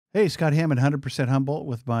Hey, Scott Hammond, 100% Humboldt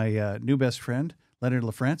with my new best friend, Leonard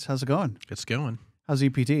LaFrance. How's it going? It's going. How's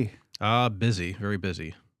EPT? Busy, very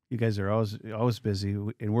busy. You guys are always busy,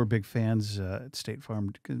 and we're big fans at State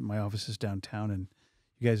Farm. My office is downtown, and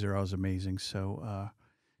you guys are always amazing. So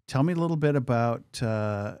tell me a little bit about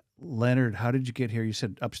Leonard. How did you get here? You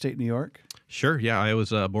said upstate New York? Sure, yeah. I was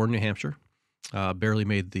born in New Hampshire. Barely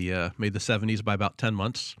made the 70s by about 10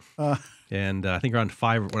 months. And I think around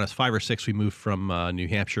when I was 5 or 6, we moved from New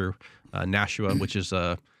Hampshire, Nashua, which is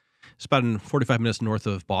it's about 45 minutes north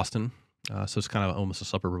of Boston. So it's kind of almost a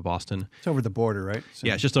suburb of Boston. It's over the border, right? So,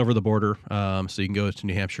 yeah, it's just over the border. So you can go to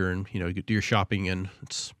New Hampshire and do your shopping, and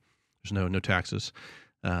there's no taxes.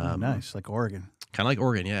 Nice, like Oregon. Kind of like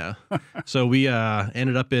Oregon, yeah. So we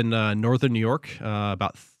ended up in northern New York,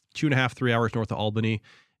 about 2.5, 3 hours north of Albany,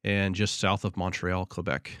 and just south of Montreal,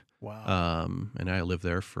 Quebec. Wow. And I lived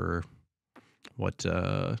there for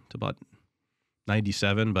to about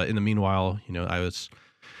 97. But in the meanwhile,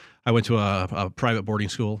 I went to a private boarding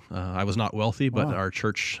school. I was not wealthy, but our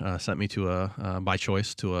church sent me to by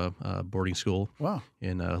choice to a boarding school. Wow.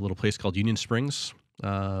 In a little place called Union Springs.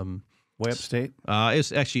 Way upstate? It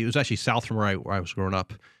was actually south from where I was growing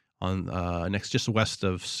up, on just west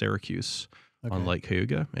of Syracuse, on Lake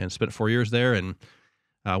Cayuga, and spent 4 years there. And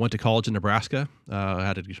went to college in Nebraska.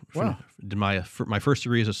 I did my first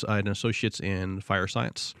degree as an associate's in fire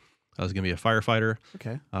science. I was going to be a firefighter.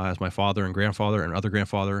 Okay. As my father and grandfather and other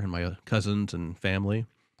grandfather and my cousins and family.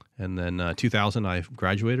 And then 2000, I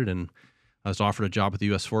graduated and I was offered a job with the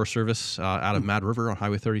U.S. Forest Service out of Mad River on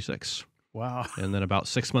Highway 36. Wow. And then about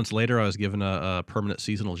 6 months later, I was given a permanent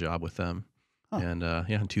seasonal job with them. Huh. And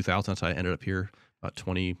in 2000, so I ended up here about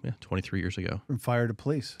 23 years ago. From fire to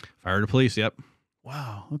police. Fire to police, yep.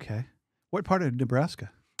 Wow. Okay. What part of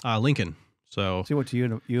Nebraska? Lincoln. So you went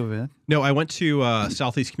to U of N? No, I went to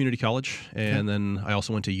Southeast Community College, and then I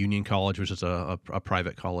also went to Union College, which is a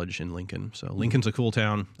private college in Lincoln. So Lincoln's a cool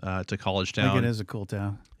town. It's a college town. Lincoln is a cool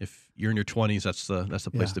town. If you're in your 20s, that's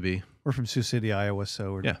the place to be. We're from Sioux City, Iowa,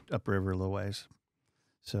 so we're upriver a little ways.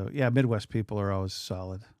 So yeah, Midwest people are always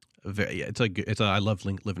solid. I love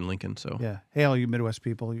living in Lincoln. So yeah, hey, all you Midwest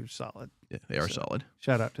people, you're solid. Yeah, they are solid.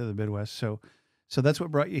 Shout out to the Midwest. So that's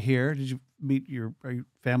what brought you here. Did you meet are you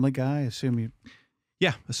a family guy? I assume you.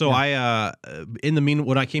 Yeah. So I,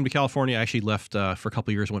 when I came to California, I actually left for a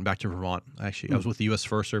couple of years and went back to Vermont. I was with the U.S.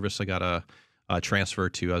 Forest Service. I got a transfer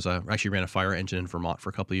to, I actually ran a fire engine in Vermont for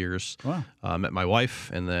a couple of years. Wow. Met my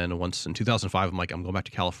wife. And then once in 2005, I'm like, I'm going back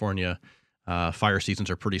to California. Fire seasons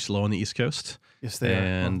are pretty slow on the East Coast. Yes, they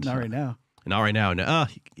are. Well, not right now. Not right now. No,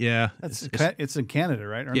 yeah. It's in Canada,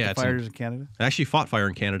 right? Aren't the fires in Canada? I actually fought fire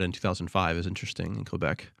in Canada in 2005. It's interesting, in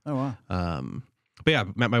Quebec. Oh, wow. But yeah,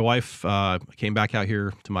 met my wife, came back out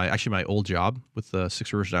here to my old job with the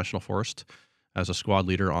Six Rivers National Forest as a squad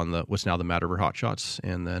leader on what's now the Mad River Hotshots.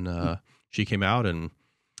 And then she came out, and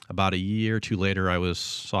about a year or two later, I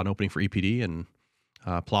saw an opening for EPD and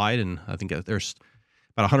applied. And I think there's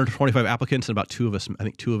about 125 applicants, and two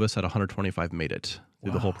of us out of 125 made it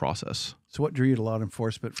through the whole process. So what drew you to law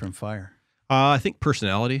enforcement from fire? I think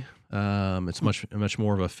personality. It's much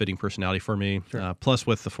more of a fitting personality for me. Sure. Plus,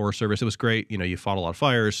 with the Forest Service, it was great. You fought a lot of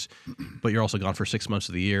fires, but you're also gone for 6 months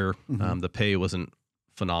of the year. The pay wasn't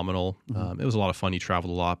phenomenal. It was a lot of fun. You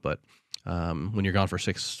traveled a lot, but when you're gone for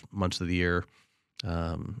 6 months of the year,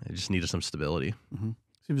 I just needed some stability.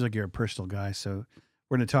 Seems like you're a personal guy. So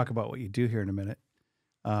we're going to talk about what you do here in a minute.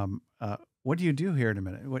 What do you do here in a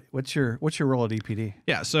minute? What's your role at EPD?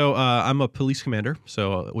 Yeah, so I'm a police commander,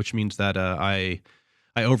 which means that I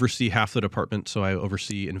oversee half the department. So I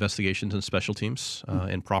oversee investigations and special teams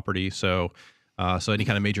and property. So any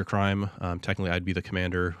kind of major crime, technically I'd be the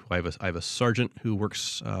commander. I have a sergeant who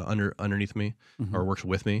works underneath me or works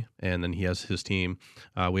with me, and then he has his team.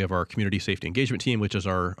 We have our community safety engagement team, which is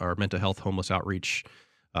our mental health, homeless outreach,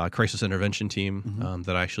 crisis intervention team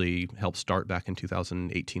that I actually helped start back in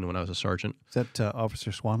 2018 when I was a sergeant. Is that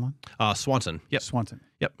Officer Swanlin? Swanson. Yep. Swanson.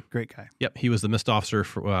 Yep. Great guy. Yep. He was the missed officer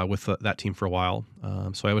with that team for a while.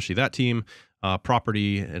 So I oversee that team,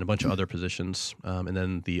 property, and a bunch of other positions. And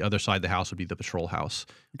then the other side of the house would be the patrol house,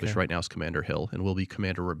 which right now is Commander Hill, and will be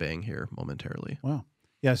Commander Rebang here momentarily. Wow.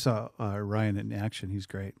 Yeah, I saw Ryan in action. He's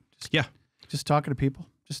great. Just talking to people.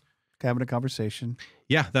 Just having a conversation.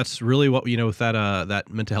 Yeah, that's really what with that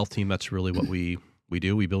mental health team. That's really what we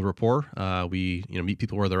do. We build rapport. We meet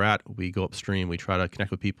people where they're at. We go upstream. We try to connect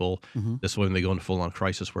with people. This way, when they go into full on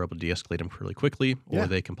crisis, we're able to de-escalate them really quickly, or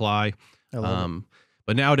they comply. I love it.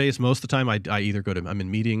 But nowadays, most of the time, I either I'm in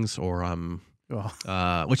meetings or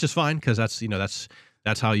which is fine because that's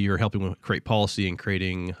that's how you're helping create policy and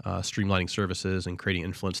creating streamlining services and creating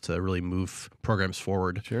influence to really move programs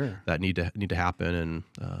forward that need to happen. And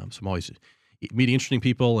so I'm always meeting interesting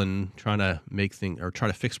people and trying to make things, or try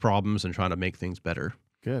to fix problems and trying to make things better.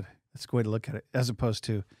 Good. That's a good way to look at it, as opposed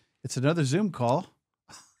to it's another Zoom call.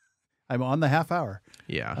 I'm on the half hour.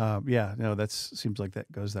 Yeah. No, seems like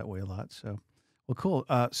that goes that way a lot. So, well, cool.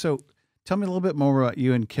 So tell me a little bit more about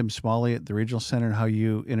you and Kim Smalley at the Regional Center and how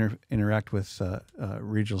you interact with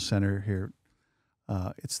Regional Center here.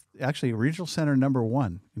 It's actually Regional Center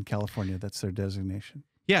 #1 in California. That's their designation.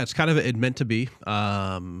 Yeah, it's kind of meant to be.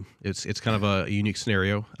 It's kind of a unique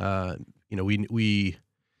scenario. We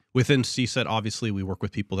within CSET, obviously, we work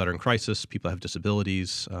with people that are in crisis, people that have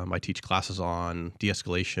disabilities. I teach classes on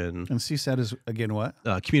de-escalation. And CSET is, again, what?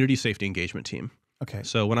 Community Safety Engagement Team. Okay.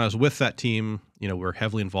 So when I was with that team, we're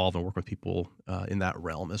heavily involved and work with people in that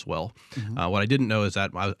realm as well. Mm-hmm. What I didn't know is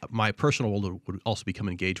that my personal world would also become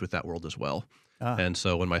engaged with that world as well. And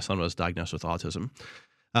so when my son was diagnosed with autism,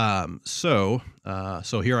 so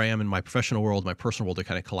here I am in my professional world, my personal world, they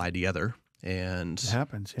kind of collide together. And it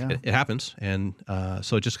happens, yeah. It happens. And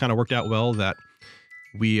so it just kind of worked out well that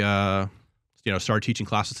we started teaching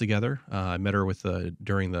classes together. I met her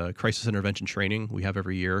during the crisis intervention training we have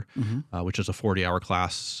every year, which is a 40-hour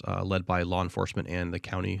class led by law enforcement and the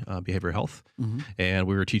county behavioral health. And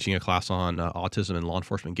we were teaching a class on autism and law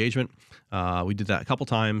enforcement engagement. We did that a couple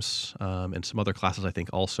times, and some other classes I think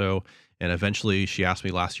also. And eventually, she asked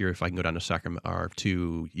me last year if I can go down to Sacramento or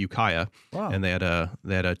to Ukiah, and they had a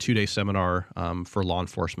 2-day seminar for law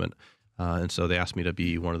enforcement. And so they asked me to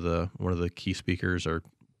be one of the key speakers or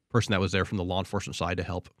person that was there from the law enforcement side to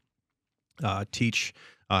help teach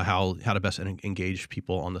how to best engage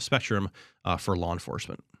people on the spectrum for law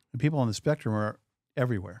enforcement. And people on the spectrum are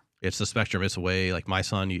everywhere. It's the spectrum. It's a way like my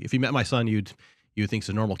son. If you met my son, you would think he's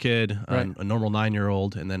a normal kid, right. A normal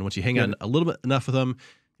 9-year-old, and then once you hang out a little bit enough with him,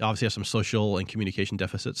 you obviously have some social and communication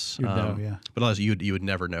deficits. But otherwise you would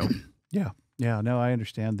never know. Yeah. No, I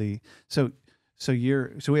understand So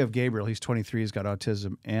we have Gabriel. He's 23. He's got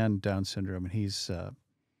autism and Down syndrome, and he's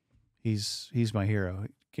my hero.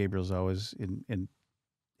 Gabriel's always in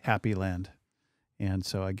happy land, and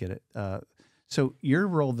so I get it. So your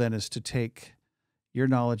role then is to take your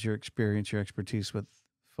knowledge, your experience, your expertise with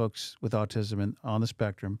folks with autism and on the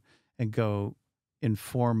spectrum, and go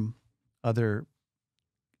inform other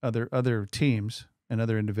teams and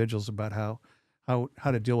other individuals about how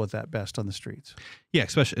to deal with that best on the streets. Yeah,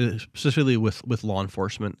 specifically with law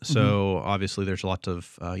enforcement. So obviously there's lots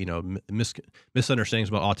of misunderstandings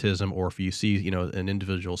about autism, or if you see an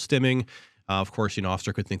individual stimming, of course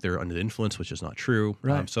officer could think they're under the influence, which is not true.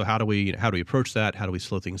 Right. So how do we approach that? How do we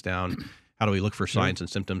slow things down? How do we look for signs and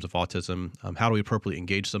symptoms of autism? How do we appropriately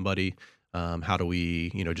engage somebody? How do we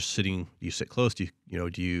just sitting? Do you sit close? Do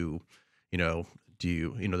you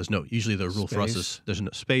there's no, usually the rule for us is there's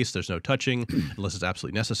no space, there's no touching unless it's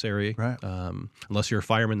absolutely necessary. Right. Unless you're a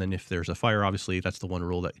fireman, then if there's a fire, obviously that's the one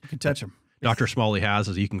rule that you can touch them. Dr. Smalley has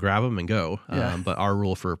is you can grab them and go. Yeah. But our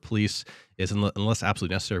rule for police is unless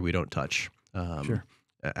absolutely necessary, we don't touch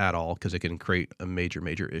at all, because it can create a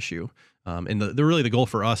major issue. And the goal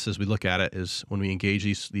for us as we look at it is when we engage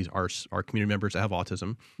these our community members that have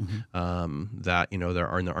autism, that there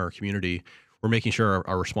are in our community, we're making sure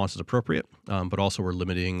our response is appropriate, but also we're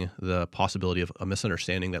limiting the possibility of a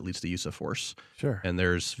misunderstanding that leads to use of force. Sure. And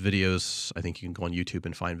there's videos, I think you can go on YouTube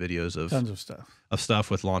and find videos of tons of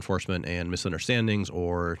stuff with law enforcement and misunderstandings,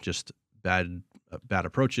 or just bad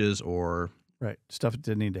approaches, or stuff that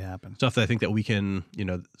didn't need to happen. Stuff that I think that we can,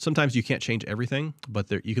 sometimes you can't change everything, but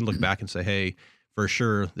you can look back and say, hey, for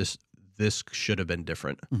sure this should have been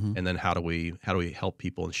different. And then how do we help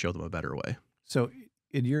people and show them a better way? So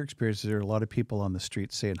in your experience, there are a lot of people on the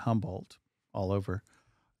streets, say in Humboldt, all over,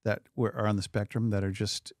 that are on the spectrum that are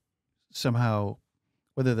just somehow,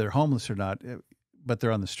 whether they're homeless or not, but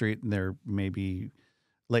they're on the street and they're maybe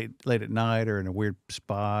late at night or in a weird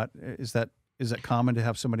spot. Is that common to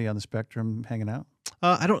have somebody on the spectrum hanging out?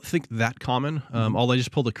 I don't think that common. Although I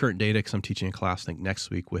just pulled the current data because I'm teaching a class, I think next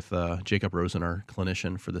week, with Jacob Rosen, our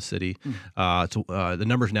clinician for the city. The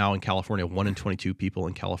numbers now in California, 1 in 22 people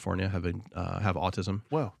in California have autism.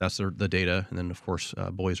 Wow. That's the data. And then, of course,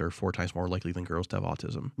 boys are 4 times more likely than girls to have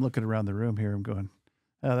autism. I'm looking around the room here. I'm going,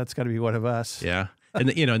 oh, that's got to be one of us. Yeah. And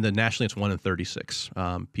and the nationally, it's 1 in 36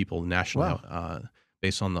 people nationally,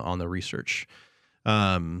 based on the research.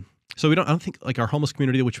 So I don't think, like, our homeless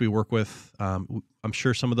community, which we work with, I'm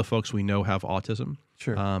sure some of the folks we know have autism.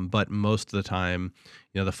 Sure. But most of the time,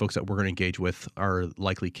 the folks that we're going to engage with are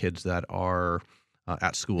likely kids that are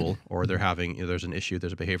at school, or they're having, there's an issue,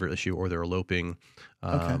 there's a behavioral issue, or they're eloping.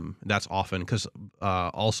 Okay. That's often because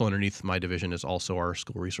also underneath my division is also our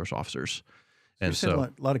school resource officers. So And you said so,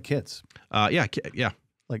 a lot of kids, yeah.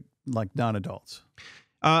 like non-adults.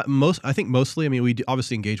 I think mostly, I mean, we do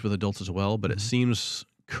obviously engage with adults as well, but it seems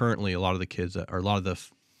currently a lot of the kids or a lot of the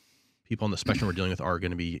people on the spectrum we're dealing with are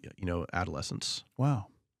going to be, adolescents. Wow.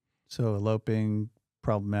 So eloping,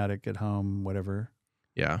 problematic at home, whatever.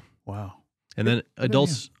 Yeah. Wow. And then Good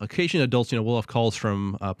adults, occasionally adults, we'll have calls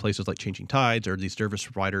from places like Changing Tides or these service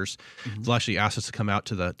providers. They'll actually ask us to come out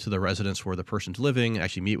to the residence where the person's living,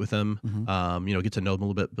 actually meet with them, get to know them a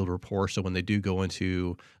little bit, build a rapport. So when they do go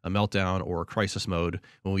into a meltdown or a crisis mode,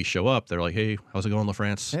 when we show up, they're like, "Hey, how's it going,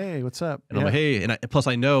 LaFrance?" Hey, what's up? And I'm like, "Hey," and plus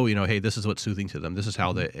I know, hey, this is what's soothing to them. This is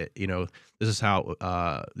how this is how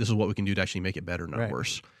this is what we can do to actually make it better, not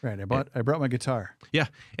worse. Right. I brought my guitar. Yeah,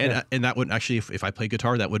 and that wouldn't actually, if I play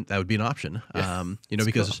guitar, that would be an option.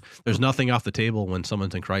 Because there's nothing off the table when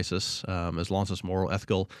someone's in crisis. As long as it's moral,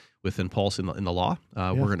 ethical, within policy in the law,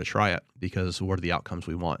 we're going to try it, because what are the outcomes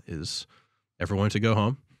we want is everyone to go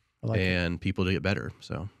home and people to get better.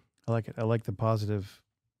 So I like it. I like the positive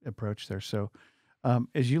approach there. So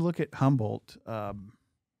as you look at Humboldt, I'm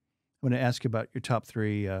going to ask you about your top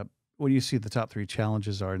three. What do you see the top three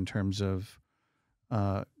challenges are in terms of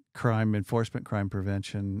crime enforcement, crime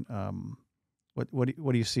prevention? What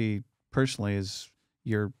do you see personally as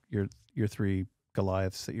your three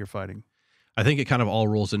Goliaths that you're fighting? I think it kind of all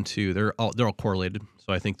rolls into, they're all correlated.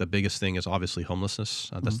 So I think the biggest thing is obviously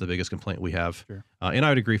homelessness. That's the biggest complaint we have. Sure. And I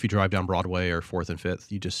would agree, if you drive down Broadway or 4th and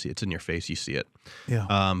 5th, you just see it's in your face, you see it.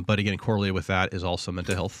 Yeah. But again, correlated with that is also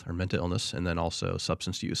mental health or mental illness, and then also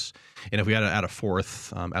substance use. And if we had to add a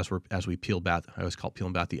fourth, as we peel back, I always call it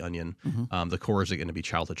peeling back the onion, the core is going to be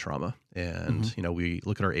childhood trauma. And, we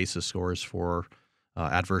look at our ACEs scores for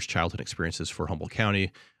adverse childhood experiences for Humboldt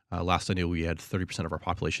County. Last I knew, we had 30% of our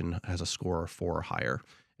population has a score of 4 or higher.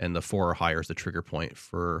 And the 4 or higher is the trigger point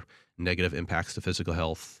for negative impacts to physical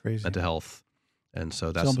health, mental health. And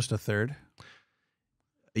so that's almost a third.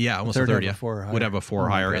 Yeah, almost a third. Yeah, would have a 4 or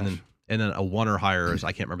higher, and then a 1 or higher is,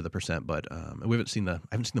 I can't remember the percent, but I haven't seen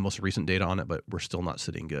the most recent data on it, but we're still not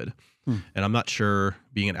sitting good. And I'm not sure,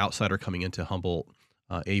 being an outsider coming into Humboldt,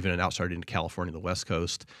 even an outsider into California, the West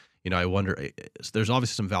Coast. I wonder, there's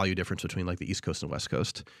obviously some value difference between like the East Coast and West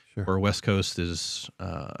Coast. Sure. Where West Coast is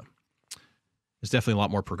definitely a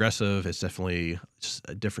lot more progressive. It's definitely just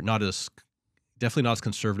different, definitely not as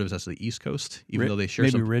conservative as the East Coast, even though they share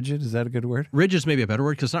maybe rigid. Is that a good word? Rigid is maybe a better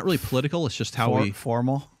word, because it's not really political. It's just how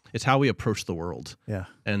formal. It's how we approach the world. Yeah.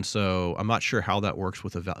 And so I'm not sure how that works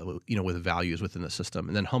with with values within the system.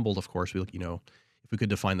 And then Humboldt, of course, we look, if we could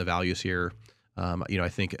define the values here. I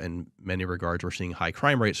think in many regards we're seeing high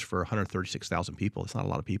crime rates for 136,000 people. It's not a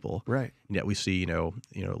lot of people, right? And yet we see, look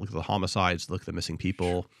at the homicides, look at the missing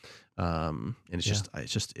people, and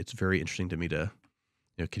it's very interesting to me to,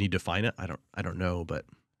 can you define it? I don't know, but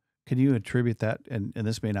can you attribute that? And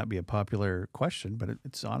this may not be a popular question, but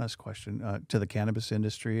it's an honest question, to the cannabis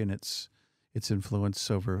industry and its influence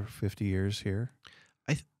over 50 years here.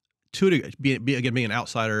 Being an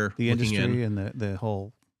outsider, the looking industry in, and the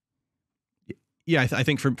whole. Yeah, I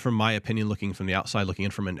think from my opinion, looking from the outside, looking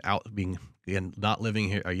in from being, again, not living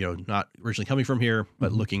here, not originally coming from here,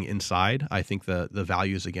 but looking inside, I think the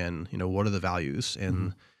values, again, what are the values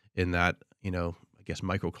in that, I guess,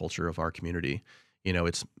 microculture of our community?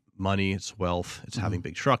 It's money, it's wealth, it's having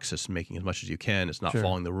big trucks, it's making as much as you can, it's not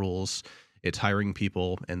following the rules, it's hiring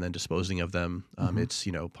people and then disposing of them. It's,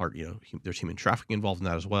 there's human trafficking involved in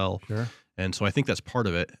that as well. Sure. And so I think that's part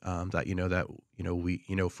of it, we,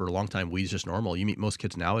 for a long time, weed's just normal. You meet most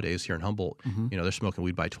kids nowadays here in Humboldt, they're smoking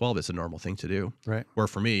weed by 12. It's a normal thing to do. Right. Where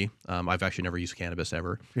for me, I've actually never used cannabis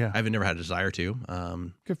ever. Yeah. I've never had a desire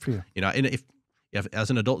to. Good for you. And if as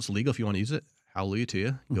an adult it's legal, if you want to use it, hallelujah to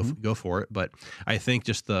you. Go for it. But I think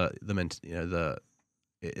just it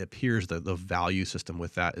appears that the value system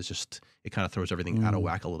with that is just, it kind of throws everything out of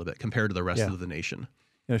whack a little bit compared to the rest of the nation.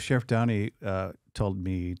 Sheriff Downey told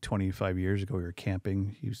me 25 years ago, we were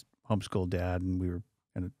camping. He was homeschool dad, and we were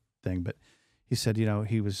kind of thing. But he said,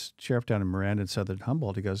 he was sheriff down in Miranda and Southern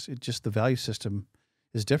Humboldt. He goes, it just, the value system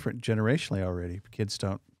is different generationally already. Kids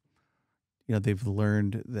don't, they've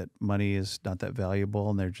learned that money is not that valuable,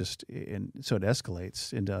 and they're just, and so it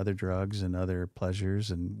escalates into other drugs and other pleasures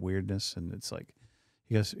and weirdness. And it's like,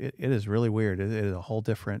 he goes, it is really weird. It is a whole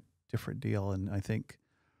different deal. And I think,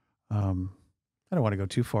 I don't want to go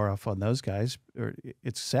too far off on those guys. Or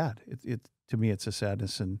it's sad. To me, it's a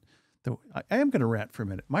sadness. And I am going to rant for a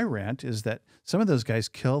minute. My rant is that some of those guys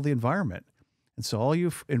kill the environment. And so all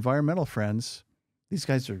you environmental friends, these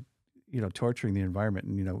guys are, torturing the environment.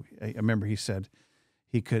 And I remember he said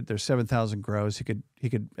there's 7,000 grows. He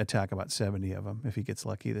could attack about 70 of them if he gets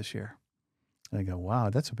lucky this year. And I go, wow,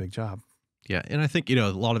 that's a big job. Yeah, and I think a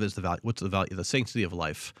lot of it is the value. What's the value? The sanctity of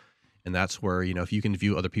life, and that's where if you can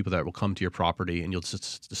view other people that will come to your property and you'll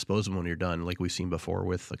just dispose of them when you're done, like we've seen before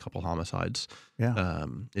with a couple homicides. Yeah,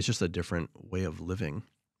 it's just a different way of living.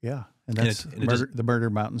 Yeah, and that's the murder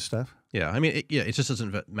mountain stuff. Yeah, I mean, it just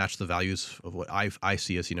doesn't match the values of what I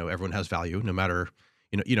see as everyone has value, no matter.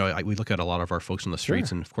 We look at a lot of our folks on the streets,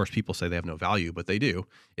 Sure. and of course, people say they have no value, but they do.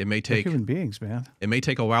 It may They're take human beings, man. It may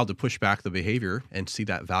take a while to push back the behavior and see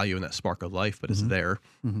that value and that spark of life, but it's there.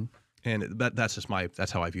 Mm-hmm. And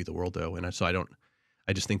that's how I view the world, though. And I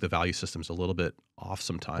just think the value system's a little bit off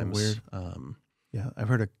sometimes. Weird. Yeah, I've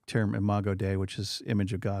heard a term, imago Dei, which is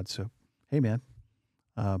image of God. So, hey, man,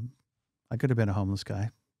 I could have been a homeless guy.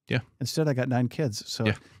 Yeah. Instead, I got 9 kids. So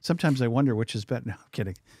Yeah. sometimes I wonder which is better. No, I'm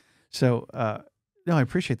kidding. So, no, I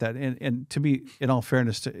appreciate that. And to be, in all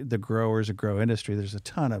fairness to the growers and grow industry, there's a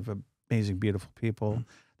ton of amazing, beautiful people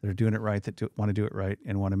that are doing it right, that want to do it right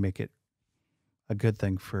and want to make it a good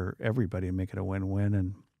thing for everybody and make it a win-win.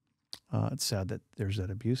 And it's sad that there's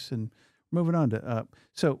that abuse. And moving on to,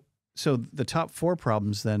 so the top 4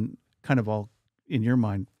 problems then kind of all, in your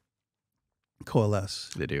mind,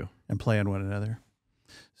 coalesce. They do. And play on one another.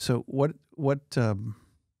 So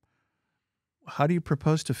how do you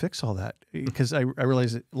propose to fix all that? Because I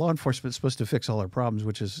realize that law enforcement is supposed to fix all our problems,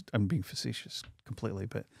 which is, I'm being facetious completely,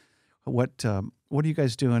 but what are you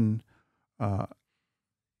guys doing? And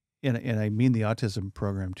I mean the autism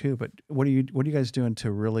program too, but what are you guys doing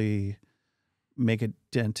to really make a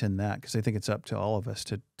dent in that? Because I think it's up to all of us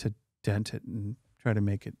to dent it and try to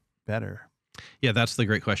make it better. Yeah, that's the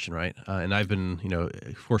great question, right? And I've been,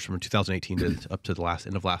 of course, from 2018 to up to the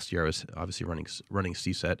end of last year, I was obviously running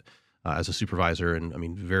CSET as a supervisor, and I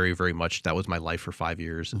mean, very, very much that was my life for 5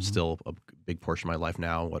 years, and still a big portion of my life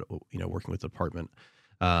now. Working with the department,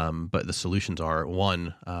 but the solutions are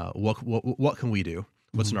one: what can we do?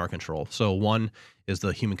 What's in our control? So one is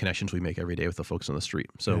the human connections we make every day with the folks on the street.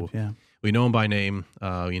 So we know them by name.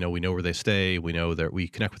 We know where they stay. We know that we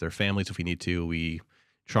connect with their families if we need to. We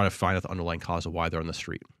try to find out the underlying cause of why they're on the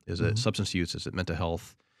street. Is it substance use? Is it mental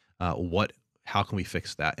health? How can we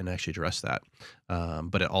fix that and actually address that?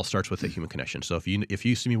 But it all starts with a human connection. So if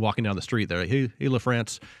you see me walking down the street, they're like, hey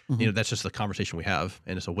LaFrance, that's just the conversation we have,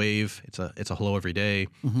 and it's a wave, it's a hello every day.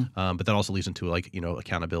 But that also leads into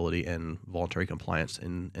accountability and voluntary compliance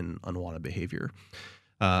and unwanted behavior.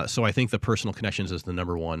 So I think the personal connections is the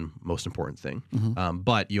number one most important thing.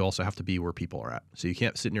 But you also have to be where people are at. So you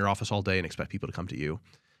can't sit in your office all day and expect people to come to you.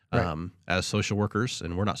 Right. As social workers,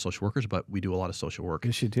 and we're not social workers, but we do a lot of social work.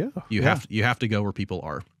 Yes, you do. You have to go where people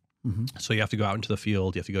are. So you have to go out into the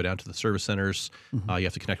field. You have to go down to the service centers. You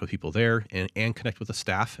have to connect with people there and connect with the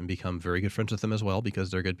staff and become very good friends with them as well,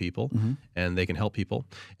 because they're good people and they can help people.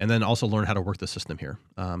 And then also learn how to work the system here.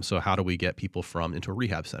 So how do we get people into a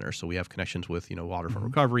rehab center? So we have connections with Waterfront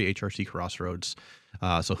Recovery, HRC Crossroads.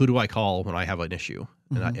 So who do I call when I have an issue?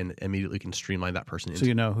 And immediately can streamline that person. So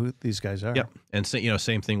you know who these guys are. Yep. And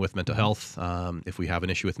same thing with mental health. If we have an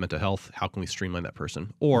issue with mental health, how can we streamline that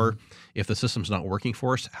person? Or if the system's not working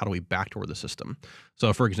for us, how do we backdoor the system?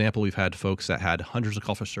 So for example, we've had folks that had hundreds of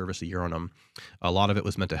calls for service a year on them. A lot of it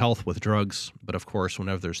was mental health with drugs. But of course,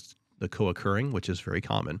 whenever there's the co-occurring, which is very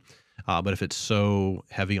common, but if it's so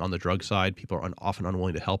heavy on the drug side, people are often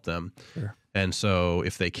unwilling to help them. Sure. And so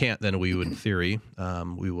if they can't, then we would, in theory,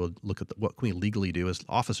 we would look at what can we legally do as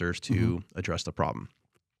officers to address the problem.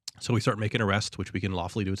 So we start making arrests, which we can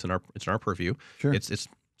lawfully do. It's in our purview. Sure. It's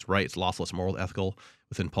right. It's lawful. It's moral, ethical,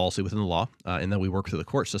 within policy, within the law. And then we work through the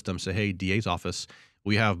court system. Say, hey, DA's office,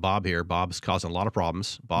 we have Bob here. Bob's causing a lot of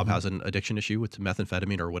problems. Bob has an addiction issue with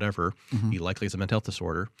methamphetamine or whatever. He likely has a mental health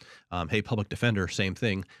disorder. Hey, public defender, same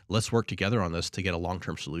thing. Let's work together on this to get a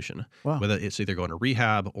long-term solution. Wow. Whether it's either going to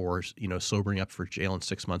rehab or sobering up for jail in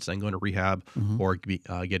 6 months, then going to rehab, or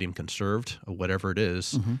get him conserved, or whatever it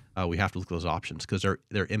is. We have to look at those options because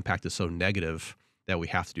their impact is so negative that we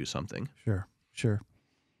have to do something. Sure.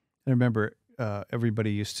 I remember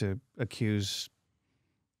everybody used to accuse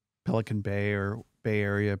Pelican Bay or Bay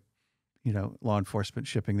Area, law enforcement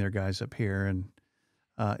shipping their guys up here. And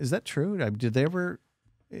is that true? Did they ever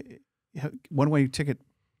one-way ticket,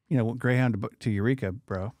 Greyhound to Eureka,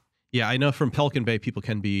 bro? Yeah, I know from Pelican Bay, people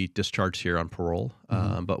can be discharged here on parole,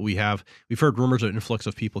 but we've heard rumors of an influx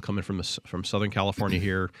of people coming from Southern California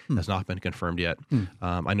here. Has not been confirmed yet.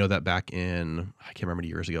 I know that back in, I can't remember how many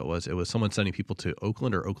years ago it was someone sending people to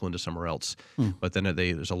Oakland or Oakland to somewhere else, but then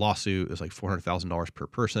there's a lawsuit. It's like $400,000 per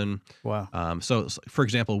person. Wow. So for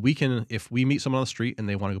example, if we meet someone on the street and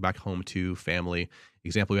they want to go back home to family.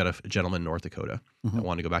 Example, we had a gentleman in North Dakota that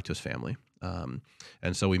wanted to go back to his family.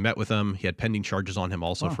 And so we met with him. He had pending charges on him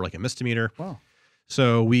also for like a misdemeanor. Wow.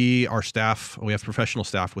 So we have professional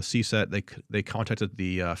staff with CSET. They contacted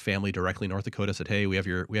the family directly in North Dakota, said, hey, we have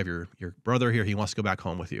your brother here. He wants to go back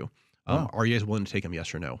home with you. Are you guys willing to take him?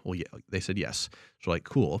 Yes or no? Well, yeah, they said yes. So like,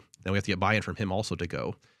 cool. Then we have to get buy-in from him also to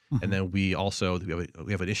go. And then we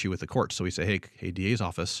have an issue with the court. So we say, hey, DA's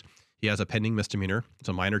office, he has a pending misdemeanor. It's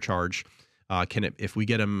a minor charge. If we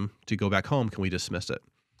get him to go back home, can we dismiss it?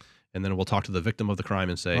 And then we'll talk to the victim of the crime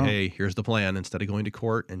and say, hey, here's the plan. Instead of going to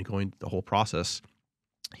court and going the whole process,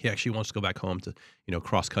 he actually wants to go back home to,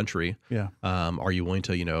 cross country. Yeah. Are you willing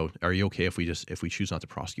to, are you okay if we choose not to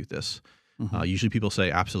prosecute this? Usually people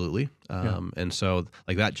say absolutely. And so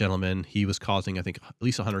like that gentleman, he was causing, I think, at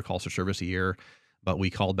least 100 calls for service a year, but we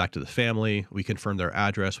called back to the family. We confirmed their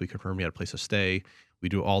address. We confirmed he had a place to stay. We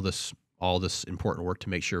do all this important work to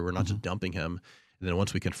make sure we're not just dumping him. And then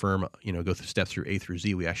once we confirm, go through steps through A through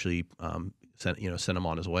Z, we actually send him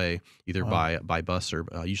on his way either by bus or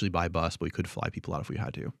usually by bus, but we could fly people out if we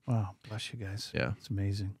had to. Wow, bless you guys. Yeah, it's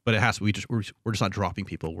amazing. But we're just not dropping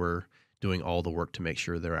people. We're doing all the work to make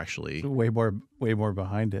sure they're actually way more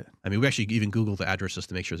behind it. I mean, we actually even Google the addresses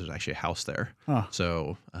to make sure there's actually a house there.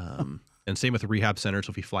 So, and same with the rehab centers.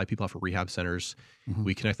 So if we fly people out for rehab centers,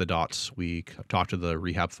 we connect the dots. We talk to the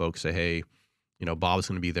rehab folks, say, hey, Bob's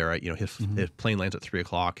going to be there at, his plane lands at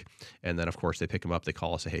 3:00. And then of course they pick him up, they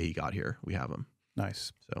call us, say, hey, he got here. We have him.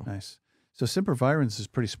 Nice. So nice. So Semper Virens is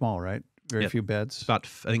pretty small, right? Very few beds. I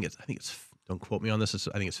think it's, don't quote me on this.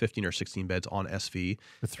 I think it's 15 or 16 beds on SV.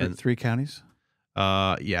 For three counties?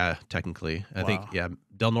 Yeah, technically. I think,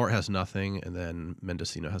 Del Norte has nothing. And then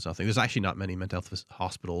Mendocino has nothing. There's actually not many mental health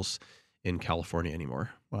hospitals in California anymore.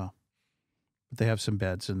 Wow. But they have some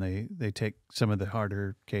beds and they take some of the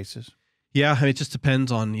harder cases. Yeah, I mean, it just depends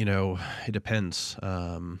on, it depends.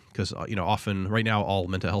 Because, often right now all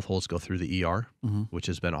mental health holds go through the ER, which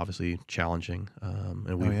has been obviously challenging.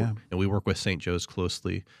 And we work with St. Joe's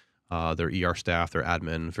closely, their ER staff, their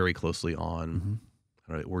admin very closely on,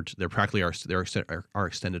 they're practically our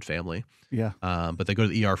extended family. Yeah. But they go to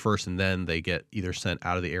the ER first and then they get either sent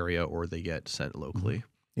out of the area or they get sent locally.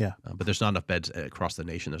 Yeah. But there's not enough beds across the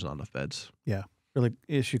nation. There's not enough beds. Yeah. Really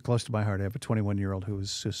issue close to my heart. I have a 21-year-old who was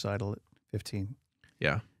suicidal at 15.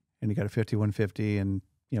 Yeah. And he got a 5150 and,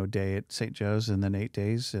 day at St. Joe's and then 8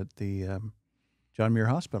 days at the John Muir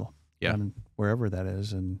Hospital. Yeah. Wherever that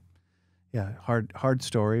is. And yeah, hard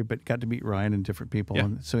story, but got to meet Ryan and different people. Yeah.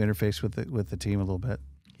 And so interface with the team a little bit.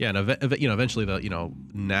 Yeah. And eventually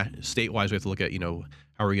state-wise, we have to look at, how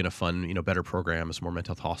are we going to fund, better programs, more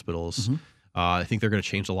mental health hospitals. I think they're going to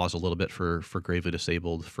change the laws a little bit for gravely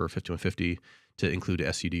disabled for 5150 to include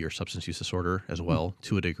SUD or substance use disorder as well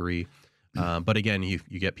to a degree. But again, you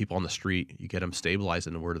get people on the street, you get them stabilized,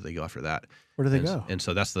 and where do they go after that? Where do they go? And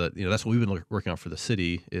so that's that's what we've been working on for the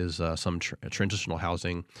city is some transitional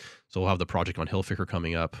housing. So we'll have the project on Hillficker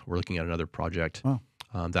coming up. We're looking at another project. Oh.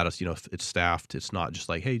 That is, it's staffed. It's not just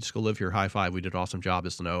like, hey, just go live here. High five. We did an awesome job.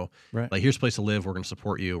 It's like, here's a place to live. We're going to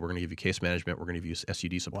support you. We're going to give you case management. We're going to give you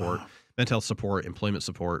SUD support, mental health support, employment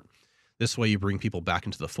support. This way you bring people back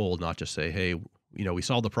into the fold, not just say, hey, we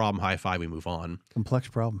solved the problem. High five. We move on. Complex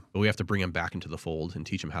problem. But we have to bring them back into the fold and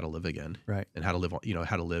teach them how to live again. Right. And how to live,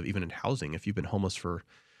 how to live even in housing. If you've been homeless for,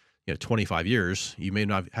 25 years, you may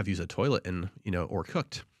not have used a toilet or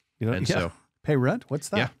cooked. So pay rent? What's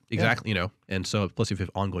that? Yeah, exactly. And so plus if you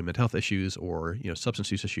have ongoing mental health issues or,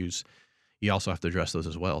 substance use issues, you also have to address those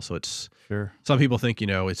as well. So it's some people think,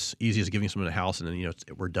 it's easy as giving someone a house and then,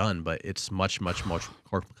 we're done, but it's much, much, much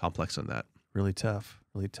more complex than that. Really tough.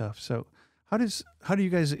 So how do you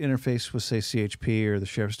guys interface with, say, CHP or the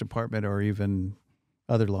Sheriff's Department or even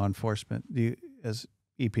other law enforcement? Do you, as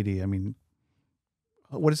EPD, I mean,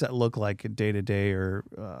 what does that look like day to day or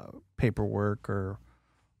paperwork or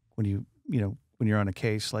when when you're on a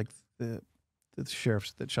case like the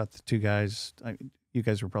sheriffs that shot the two guys? You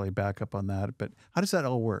guys were probably back up on that, but how does that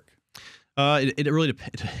all work? It really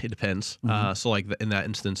depends. So like in that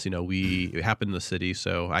instance, it happened in the city.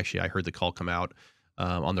 So actually I heard the call come out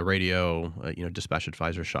on the radio, dispatch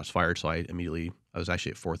advisor, shots fired. So I was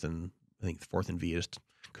actually at 4th and V, just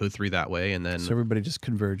code 3 that way. And then so everybody just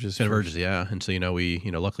converges. Yeah. And so,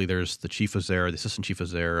 luckily there's the chief was there, the assistant chief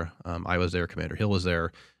was there. I was there, Commander Hill was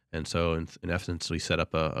there. And so in essence, we set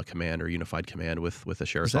up a command or unified command with the Is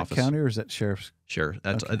sheriff's that office. county or is that sheriff's? Sure.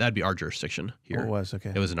 Okay. That'd be our jurisdiction Oh, here. it was,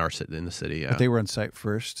 okay. It was in the city. Yeah. But they were on site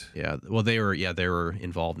first? Yeah. Well, they were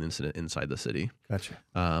involved in the incident inside the city. Gotcha.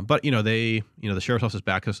 But the sheriff's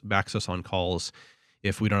office backs us on calls.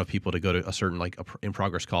 If we don't have people to go to a certain in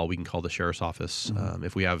progress call, we can call the sheriff's office. Mm-hmm.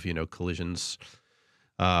 If we have collisions,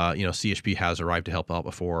 CHP has arrived to help out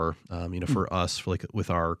before. For us, with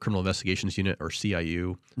our criminal investigations unit or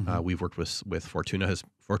CIU, we've worked with Fortuna.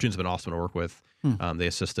 Fortuna's been awesome to work with. They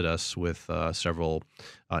assisted us with several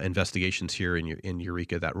investigations here in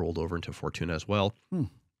Eureka that rolled over into Fortuna as well.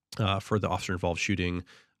 For the officer involved shooting,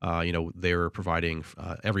 they were providing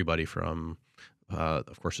everybody from,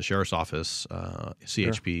 of course, the sheriff's office,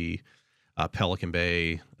 CHP. Sure. Pelican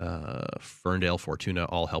Bay, Ferndale, Fortuna,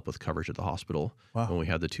 all help with coverage at the hospital when we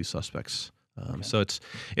had the 2 suspects. Okay. So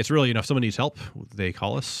it's really, if someone needs help, they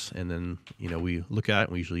call us, and then we look at it,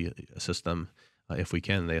 and we usually assist them if we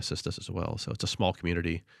can. They assist us as well. So it's a small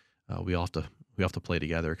community. We all have to play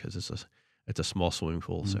together because it's a small swimming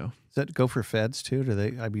pool. So does that go for feds too? Do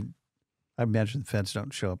they? I mean, I imagine the feds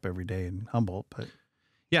don't show up every day in Humboldt, but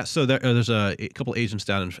yeah. So there's a couple agents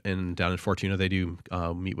down in Fortuna. They do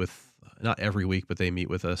meet with. Not every week, but they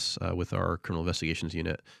meet with us with our criminal investigations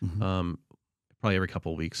unit. Probably every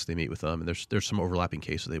couple of weeks they meet with them, and there's some overlapping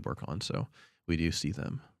cases they work on, so we do see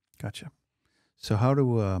them. Gotcha. So how do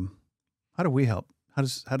we help? How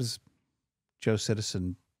does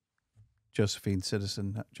Josephine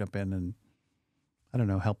Citizen jump in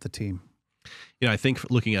and help the team? I think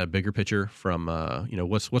looking at a bigger picture from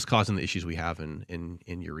what's causing the issues we have in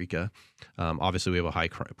Eureka. Obviously, we have a high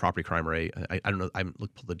property crime rate. I don't know. I haven't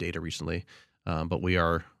looked at the data recently, but we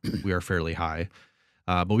are fairly high.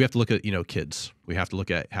 But we have to look at kids. We have to look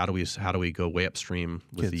at how do we go way upstream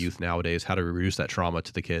with the youth nowadays? How do we reduce that trauma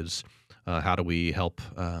to the kids? How do we help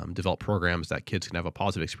develop programs that kids can have a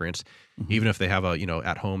positive experience, even if they have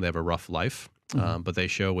at home they have a rough life. But they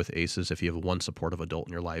show with ACEs, if you have one supportive adult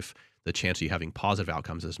in your life, the chance of you having positive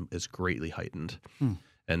outcomes is greatly heightened.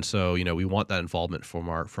 And so, we want that involvement from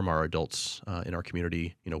our adults in our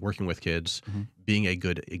community, working with kids, being a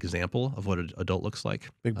good example of what an adult looks like.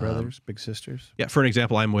 Big brothers, big sisters. Yeah. For an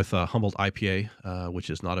example, I'm with Humboldt IPA, which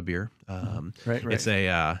is not a beer. Right. It's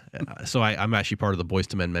so I'm actually part of the Boys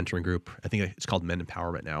to Men mentoring group. I think it's called Men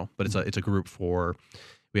Empowerment now, but it's a group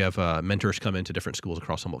we have mentors come into different schools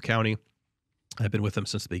across Humboldt County. I've been with them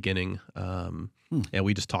since the beginning, and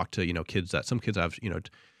we just talk to kids that some kids have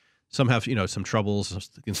some have some troubles,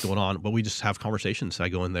 things going on, but we just have conversations. I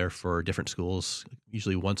go in there for different schools,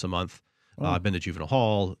 usually once a month. I've been to juvenile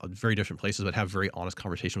hall, very different places, but have very honest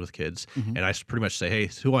conversations with kids. And I pretty much say, hey,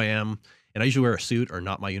 it's who I am. And I usually wear a suit or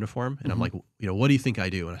not my uniform. And I'm like, what do you think I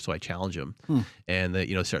do? And so I challenge them. And they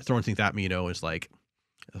start throwing things at me. It's like,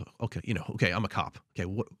 okay, I'm a cop. Okay,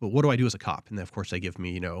 what do I do as a cop? And then of course they give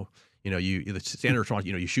me the standard response,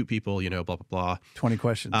 you shoot people, blah, blah, blah. 20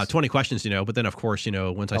 questions. 20 questions, but then of course,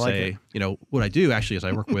 once I say, what I do actually is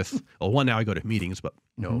I work with, now I go to meetings, but,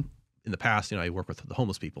 in the past, I work with the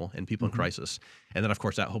homeless people and people in crisis. And then of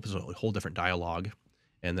course that opens a whole different dialogue,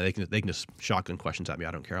 and they can just shotgun questions at me.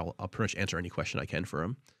 I don't care. I'll pretty much answer any question I can for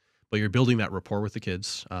them. But you're building that rapport with the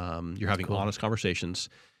kids. You're having honest conversations,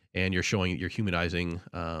 and you're humanizing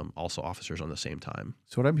also officers on the same time.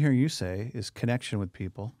 So what I'm hearing you say is connection with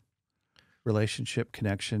people. Relationship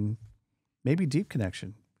connection, maybe deep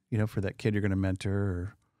connection, for that kid you're going to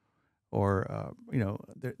mentor, or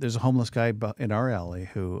there's a homeless guy in our alley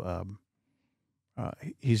who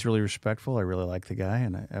he's really respectful. I really like the guy,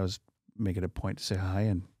 and I was making a point to say hi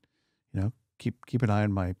and keep an eye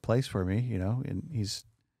on my place for me, and he's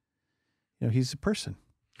a person.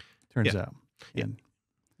 Turns out,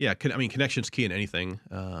 Yeah, connection's key in anything.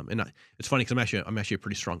 And it's funny because I'm actually a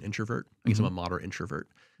pretty strong introvert. I guess I'm a moderate introvert.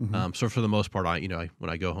 So for the most part, when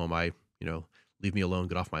I go home, leave me alone,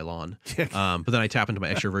 get off my lawn. But then I tap into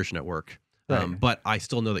my extroversion at work. But I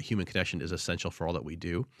still know that human connection is essential for all that we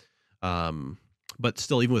do. But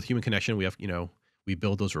still, even with human connection, we have we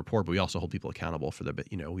build those rapport, but we also hold people accountable for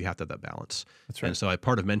we have to have that balance. That's right. And so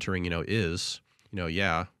part of mentoring, is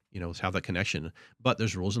have that connection, but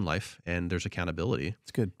there's rules in life and there's accountability.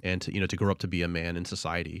 It's good. And to grow up to be a man in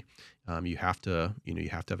society, you have to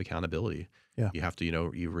have accountability. Yeah. You have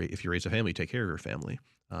to, if you raise a family, you take care of your family.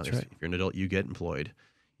 If you're an adult, you get employed.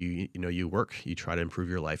 You work. You try to improve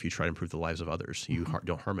your life. You try to improve the lives of others. You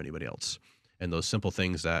don't harm anybody else. And those simple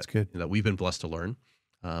things that we've been blessed to learn,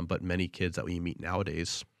 but many kids that we meet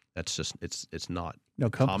nowadays, that's just it's not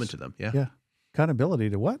common to them. Yeah. Accountability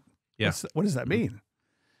to what? Yeah. What does that mean?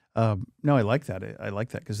 No, I like that. I like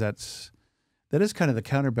that because that is kind of the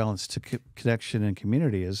counterbalance to connection and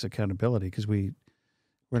community is accountability, because we're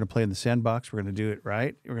going to play in the sandbox. We're going to do it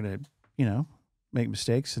right. We're going to, make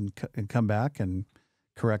mistakes and come back and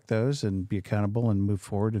correct those and be accountable and move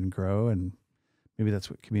forward and grow. And maybe that's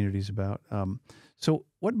what community is about. So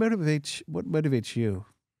what motivates you,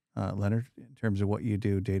 Leonard, in terms of what you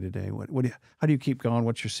do day to day? How do you keep going?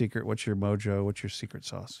 What's your secret? What's your mojo? What's your secret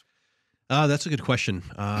sauce? That's a good question.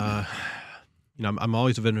 I'm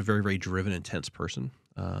always been a very, very driven, intense person,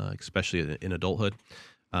 especially in adulthood.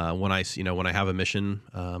 When I have a mission,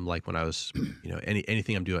 like when I was,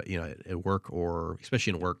 anything I'm doing, at work, or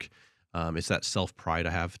especially in work, it's that self pride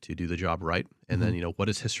I have to do the job right. And then, what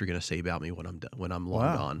is history going to say about me when I'm done, when I'm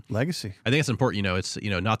long gone? Legacy. I think it's important. It's,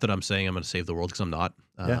 not that I'm saying I'm going to save the world, because I'm not,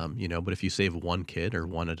 but if you save one kid or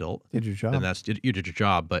one adult, did your job. Then you did your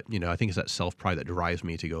job. But, I think it's that self pride that drives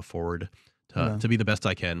me to go forward, to be the best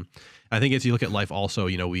I can. I think as you look at life also,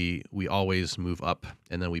 we always move up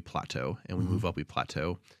and then we plateau, and we move up, we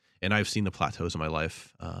plateau. And I've seen the plateaus in my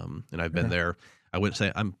life, and I've been there. I wouldn't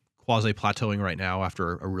say I'm quasi plateauing right now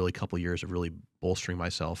after a really couple of years of really bolstering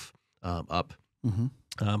myself up.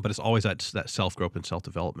 But it's always that self growth and self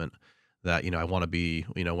development that I want to be.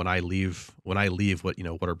 When I leave, what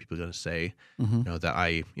are people going to say?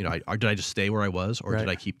 That did I just stay where I was, or did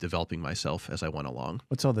I keep developing myself as I went along?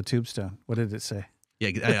 What's all the tombstone? What did it say?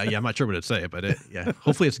 Yeah, I'm not sure what it'd say, but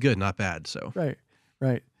hopefully it's good, not bad. So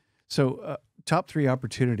right. So top 3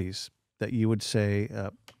 opportunities that you would say.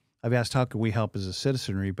 I've asked how can we help as a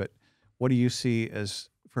citizenry, but what do you see as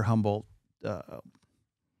for Humboldt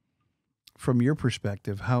from your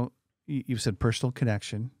perspective? How you've said personal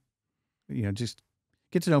connection, just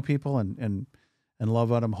get to know people and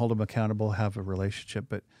love on them, hold them accountable, have a relationship,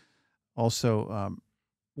 but also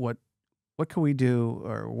what can we do,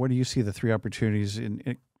 or what do you see the 3 opportunities in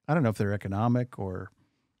I don't know if they're economic or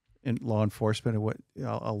in law enforcement, or what?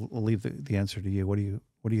 I'll leave the answer to you. What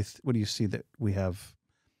do you see that we have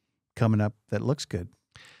coming up that looks good?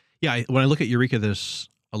 Yeah, when I look at Eureka, there's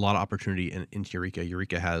a lot of opportunity in Eureka.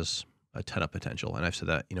 Eureka has a ton of potential, and I've said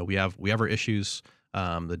that we have our issues.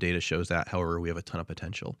 The data shows that. However, we have a ton of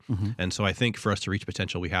potential, and so I think for us to reach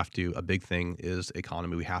potential, we have to. A big thing is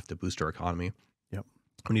economy. We have to boost our economy. Yep.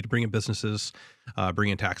 We need to bring in businesses, bring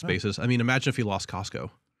in tax bases. I mean, imagine if we lost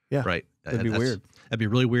Costco. Yeah, right. That'd be weird. That'd be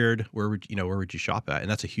really weird. Where would you shop at?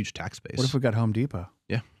 And that's a huge tax base. What if we got Home Depot?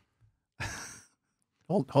 Yeah.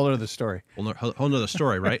 Whole other story. Whole nother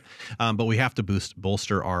story, right? But we have to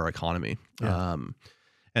bolster our economy. Yeah.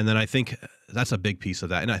 And then I think that's a big piece of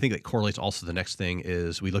that. And I think that correlates also the next thing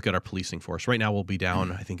is we look at our policing force. Right now we'll be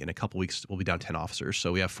down, I think in a couple weeks, we'll be down 10 officers.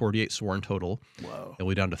 So we have 48 sworn total. Whoa. And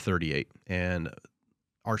we're down to 38. And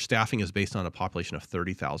our staffing is based on a population of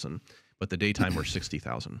 30,000, but the daytime we're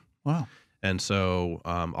 60,000. Wow. And so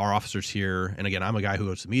our officers here, and again, I'm a guy who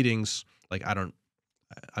goes to meetings. Like I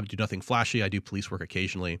do nothing flashy. I do police work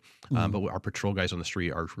occasionally, but our patrol guys on the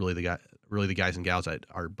street are really the guys and gals that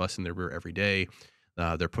are busting their rear every day.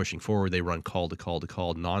 They're pushing forward. They run call to call to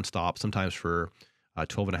call nonstop, sometimes for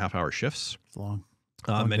 12.5-hour shifts. It's long.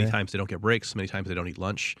 Many times they don't get breaks. Many times they don't eat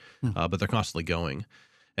lunch, but they're constantly going.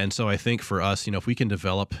 And so I think for us, if we can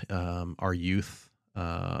develop our youth,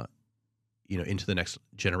 into the next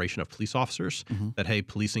generation of police officers, that hey,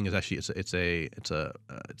 policing is actually it's a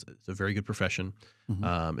very good profession.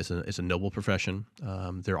 It's a noble profession.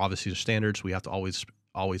 There obviously are standards. We have to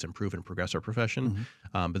always improve and progress our profession.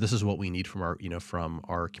 But this is what we need from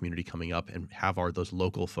our community coming up, and have those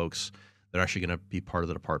local folks that are actually going to be part of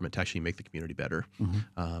the department to actually make the community better.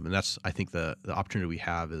 And that's, I think, the opportunity we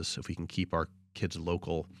have is if we can keep our kids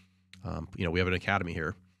local. We have an academy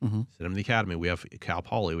here. Send them to the academy. We have Cal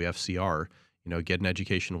Poly. We have CR. Get an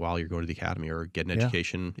education while you're going to the academy, or get an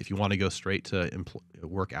education if you want to go straight to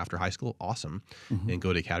work after high school. Awesome, and go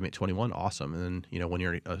to the academy at 21. Awesome, and then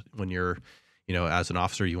when you're as an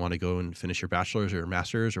officer, you want to go and finish your bachelor's or your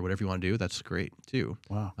master's or whatever you want to do. That's great too.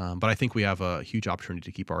 Wow. But I think we have a huge opportunity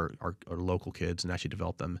to keep our local kids and actually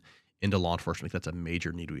develop them into law enforcement. That's a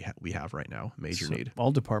major need we have right now. Major need.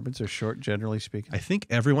 All departments are short, generally speaking. I think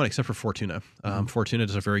everyone except for Fortuna. Fortuna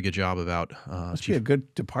does a very good job about. Must be a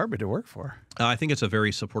good department to work for. I think it's a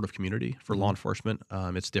very supportive community for law enforcement.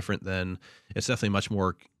 It's definitely much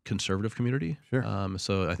more conservative community. Sure.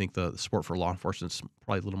 So I think the support for law enforcement is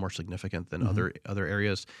probably a little more significant than other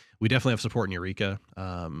areas. We definitely have support in Eureka.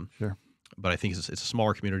 Sure. But I think it's a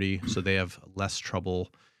smaller community, so they have less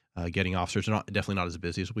trouble getting officers. They're definitely not as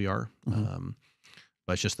busy as we are.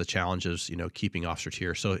 But it's just the challenges, keeping officers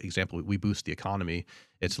here. So, example, we boost the economy.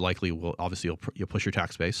 It's likely you'll push your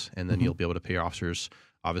tax base, and then you'll be able to pay your officers.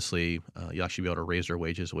 Obviously, you'll actually be able to raise their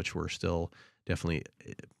wages, which we're still definitely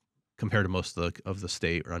compared to most of the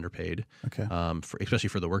state are underpaid, Okay. especially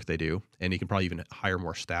for the work they do. And you can probably even hire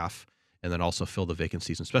more staff and then also fill the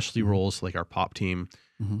vacancies and specialty Mhm. roles like our POP team,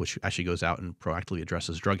 Mhm. which actually goes out and proactively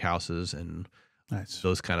addresses drug houses and Nice.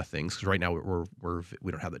 those kind of things. Because right now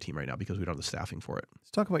we don't have the team right now because we don't have the staffing for it.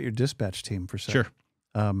 Let's talk about your dispatch team for a second. Sure.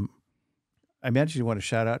 I imagine you want to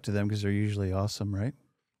shout out to them because they're usually awesome, right?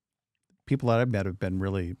 People that I've met have been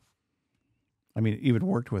really, I mean, even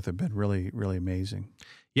worked with have been really, really amazing.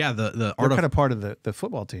 Yeah, the They're art kind of of part of the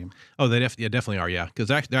football team. oh they definitely are, yeah, because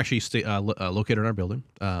they're actually located in our building.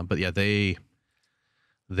 But yeah, they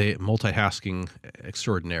multitasking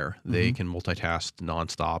extraordinaire. They Mhm. can multitask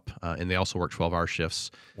nonstop, and they also work 12-hour shifts,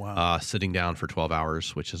 Wow. sitting down for 12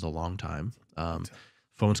 hours, which is a long time.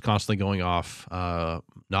 Phones constantly going off.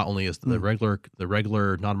 Not only is the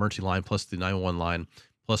regular non-emergency line plus the 911 line,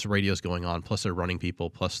 plus the radios going on, plus they're running people,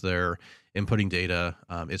 plus they're inputting data.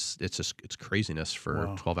 It's craziness for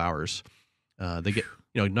Wow. 12 hours. They get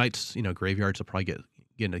nights, graveyards will probably get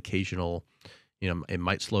an occasional. It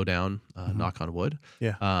might slow down, knock on wood.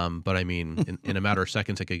 Yeah. But I mean, in a matter of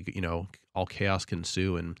seconds, it could, all chaos can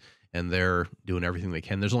ensue, and they're doing everything they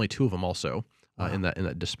can. There's only 2 of them also in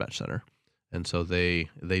that dispatch center, and so they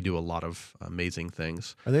do a lot of amazing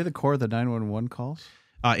things. Are they the core of the 911 calls?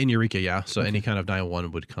 In Eureka, yeah. So Okay. any kind of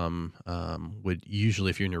 911 would come. Would usually,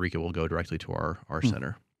 if you're in Eureka, will go directly to our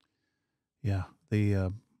center. Yeah.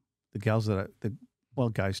 The gals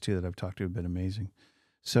guys too that I've talked to have been amazing.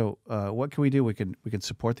 So what can we do? We can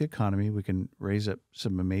support the economy. We can raise up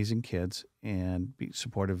some amazing kids and be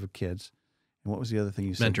supportive of kids. And what was the other thing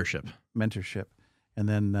you said? Mentorship, and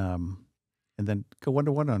then go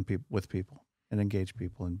one-to-one with people and engage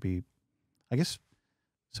people and be. I guess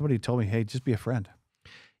somebody told me, hey, just be a friend.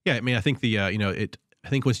 Yeah, I mean, I think I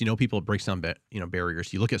think once you know people, it breaks down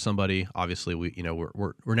barriers. You look at somebody, obviously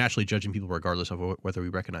we're naturally judging people regardless of whether we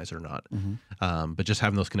recognize it or not. Mm-hmm. But just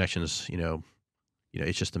having those connections,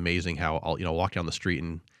 it's just amazing how I'll walk down the street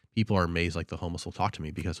and people are amazed. Like the homeless will talk to me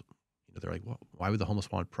because they're like, well, why would the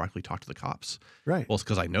homeless want to practically talk to the cops? Right. Well, it's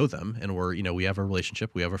because I know them and we have a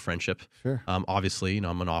relationship, we have a friendship. Sure. Obviously,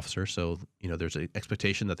 I'm an officer, so there's an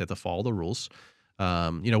expectation that they have to follow the rules.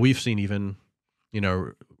 We've seen even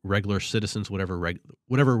regular citizens, whatever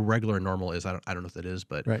regular and normal is. I don't know what that is,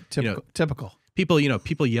 but Right. Typical. people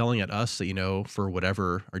yelling at us that, for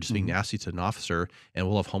whatever, or just being Mhm. nasty to an officer, and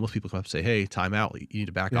we'll have homeless people come up and say, "Hey, time out! You need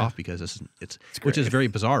to back Yeah. off because it's great. which is very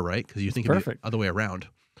bizarre, right? Because you think it'd be Perfect. the other way around,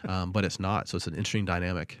 but it's not. So it's an interesting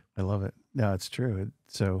dynamic. I love it. No, it's true.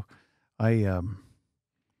 So I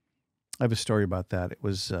have a story about that. It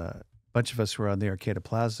was a bunch of us were on the Arcata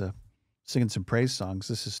Plaza singing some praise songs.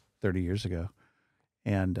 This is 30 years ago.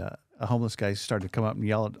 And a homeless guy started to come up and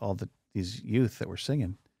yell at all these youth that were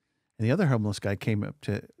singing. And the other homeless guy came up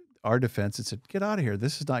to our defense and said, "Get out of here.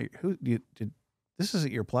 This is not this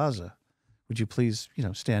isn't your plaza. Would you please,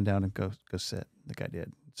 stand down and go sit?" The guy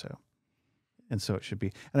did. So it should be.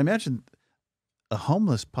 And I imagine a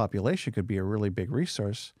homeless population could be a really big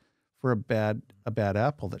resource for a bad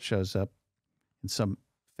apple that shows up in some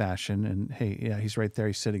fashion. And hey, yeah, he's right there.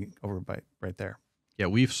 He's sitting over right there. Yeah,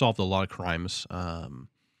 we've solved a lot of crimes,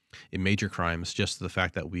 in major crimes. Just the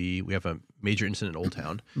fact that we have a major incident in Old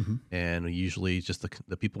Town, Mm-hmm. and usually just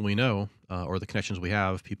the people we know or the connections we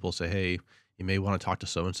have, people say, "Hey, you may want to talk to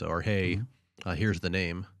so and so," or "Hey, here's the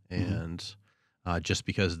name," and just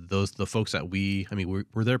because the folks that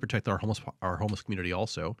we're there to protect our homeless community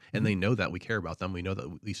also, and they know that we care about them. We know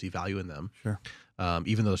that we see value in them, Sure.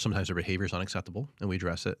 even though sometimes their behavior is unacceptable, and we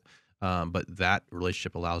address it. But that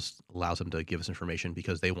relationship allows them to give us information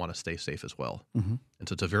because they want to stay safe as well. Mm-hmm. And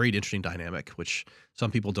so it's a very interesting dynamic, which some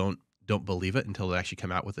people don't believe it until they actually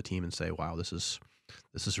come out with a team and say, "Wow, this is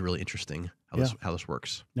really interesting how this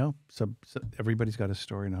works." No, so everybody's got a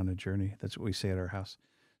story and on a journey. That's what we say at our house.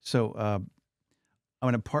 So I'm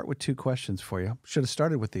going to part with 2 questions for you. Should have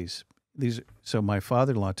started with these. So my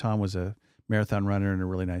father-in-law, Tom, was a marathon runner and a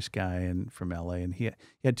really nice guy and from LA. And he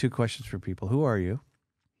had 2 questions for people. Who are you?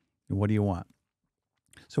 And what do you want?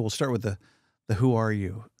 So we'll start with the who are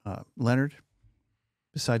you? Leonard,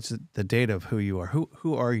 besides the data of who you are,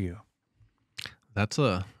 who are you? That's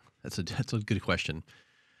a good question.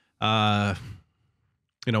 When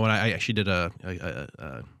I actually did a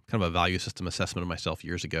kind of a value system assessment of myself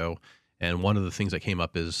years ago, and one of the things that came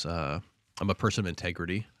up is I'm a person of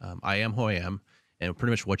integrity. I am who I am, and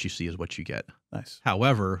pretty much what you see is what you get. Nice.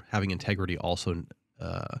 However, having integrity also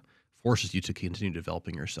forces you to continue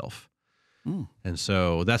developing yourself. And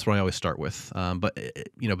so that's what I always start with. But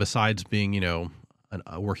besides being,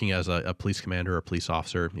 working as a police commander or a police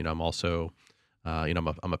officer, I'm also, I'm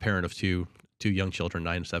a parent of two young children,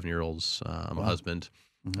 9 and 7-year-olds. I'm a husband.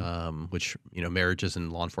 which, marriages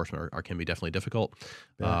and law enforcement can be definitely difficult.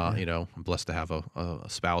 Yeah. I'm blessed to have a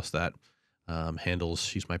spouse that handles.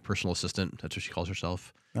 She's my personal assistant. That's what she calls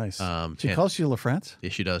herself. Nice. She calls you LaFrance? Yeah,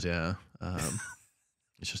 she does. Yeah.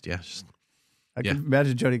 It's just I can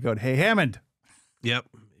imagine Jody going, "Hey, Hammond." Yep.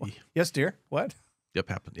 Yes, dear. What? Yep.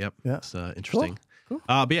 Happened. Yep. Yeah. It's interesting. Cool.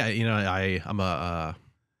 But yeah, I'm a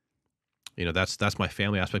that's my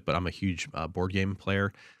family aspect, but I'm a huge board game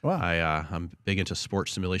player. Wow. I'm big into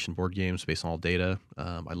sports simulation board games based on all data.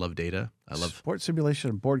 I love data. I love sports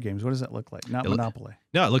simulation and board games. What does that look like? Not Monopoly.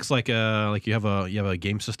 No, it looks like you have a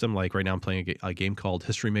game system. Like right now, I'm playing a game called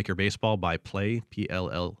History Maker Baseball by Play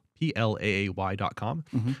PLAAY.com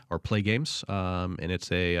or Play Games. And it's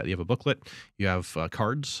you have a booklet. You have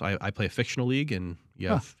cards. I play a fictional league, and you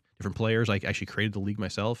have different players. I actually created the league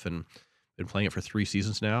myself and been playing it for 3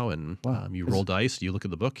 seasons now. And you roll dice. You look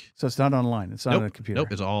at the book. So it's not online. It's not on a computer.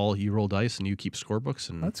 Nope. It's all you roll dice and you keep scorebooks.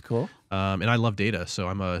 And that's cool. And I love data. So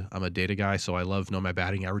I'm a data guy. So I love my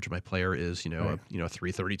batting average of my player is a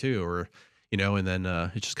 332 or. And then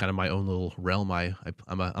it's just kind of my own little realm.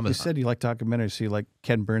 You said you like documentaries, so you like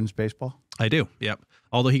Ken Burns baseball? I do. Yep.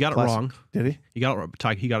 Although he got it wrong. Did he? He got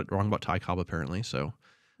it wrong about Ty Cobb apparently. So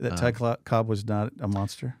that Ty Cobb was not a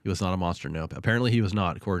monster. He was not a monster. No, apparently he was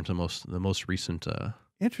not, according to the most recent.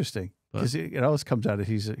 Interesting, because it always comes out that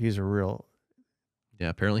he's a real. Yeah,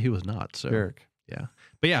 apparently he was not. So Eric. Yeah,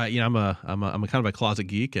 but yeah, I'm a kind of a closet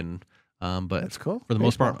geek, and but that's cool. For the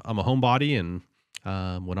most part, I'm a homebody, and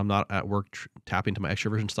when I'm not at work tapping to my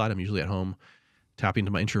extroversion side, I'm usually at home tapping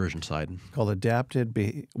to my introversion side. Called adapted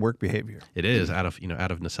work behavior. It is out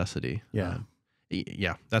of necessity. Yeah,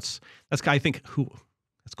 yeah. That's I think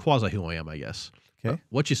that's quasi who I am, I guess. Okay.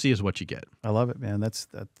 What you see is what you get. I love it, man. That's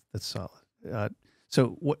solid. So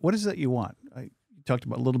what is it you want? You talked a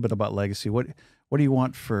little bit about legacy. What do you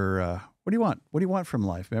want for what do you want from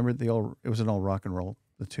life? Remember it was an old rock and roll,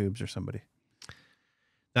 the Tubes or somebody.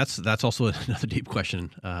 That's also another deep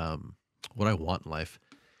question. What I want in life.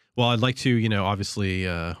 Well, I'd like to, obviously,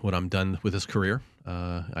 when I'm done with this career,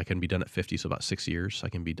 I can be done at 50, so about 6 years.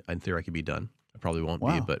 In theory, I could be done. I probably won't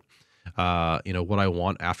be, but what I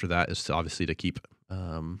want after that is to keep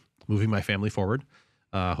moving my family forward.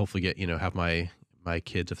 Hopefully, have my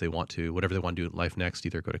kids if they want to, whatever they want to do in life next,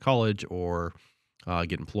 either go to college or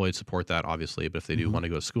get employed, support that obviously. But if they do want to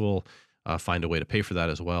go to school, find a way to pay for that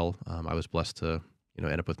as well. I was blessed to.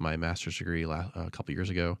 End up with my master's degree a couple years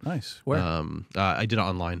ago. Nice. Where? I did it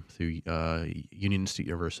online through Union State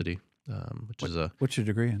University, what's your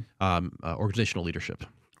degree in? Organizational leadership.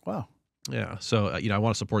 Wow. Yeah. So I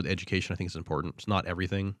want to support the education. I think it's important. It's not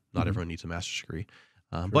everything. Not everyone needs a master's degree,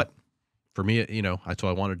 but for me, that's what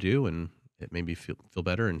I want to do, and it made me feel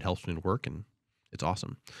better and helps me to work, and it's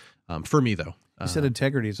awesome. For me, though, you said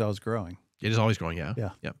integrity is always growing. It is always growing. Yeah. Yeah.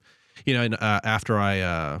 Yeah. And after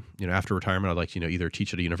after retirement, I'd like to, either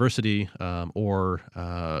teach at a university or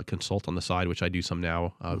consult on the side, which I do some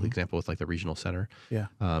now. For example, with like the regional center. Yeah.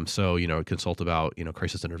 So, consult about,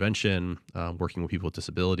 crisis intervention, working with people with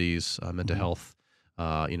disabilities, mental health,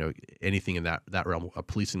 anything in that realm,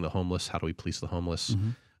 policing the homeless. How do we police the homeless?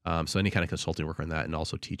 So any kind of consulting work on that, and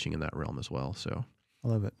also teaching in that realm as well. So I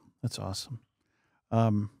love it. That's awesome.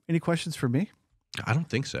 Any questions for me? I don't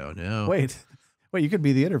think so. No. Wait, you could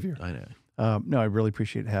be the interviewer. I know. No, I really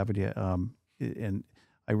appreciate having you. And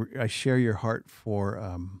I share your heart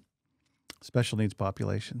for special needs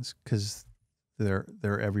populations, because they're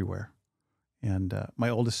everywhere. And my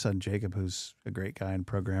oldest son, Jacob, who's a great guy and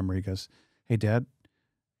programmer, he goes, "Hey, Dad,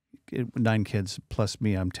 9 kids plus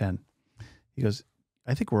me, I'm 10. He goes,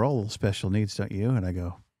 "I think we're all a little special needs, don't you?" And I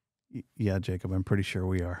go, "Yeah, Jacob, I'm pretty sure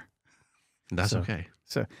we are." That's okay.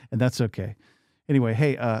 And that's okay. Anyway,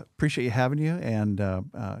 hey, appreciate you having you, and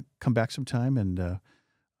come back sometime. And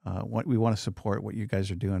we want to support what you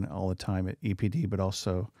guys are doing all the time at EPD, but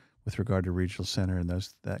also with regard to Regional Center and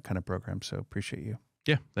that kind of program. So appreciate you.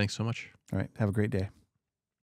 Yeah, thanks so much. All right, have a great day.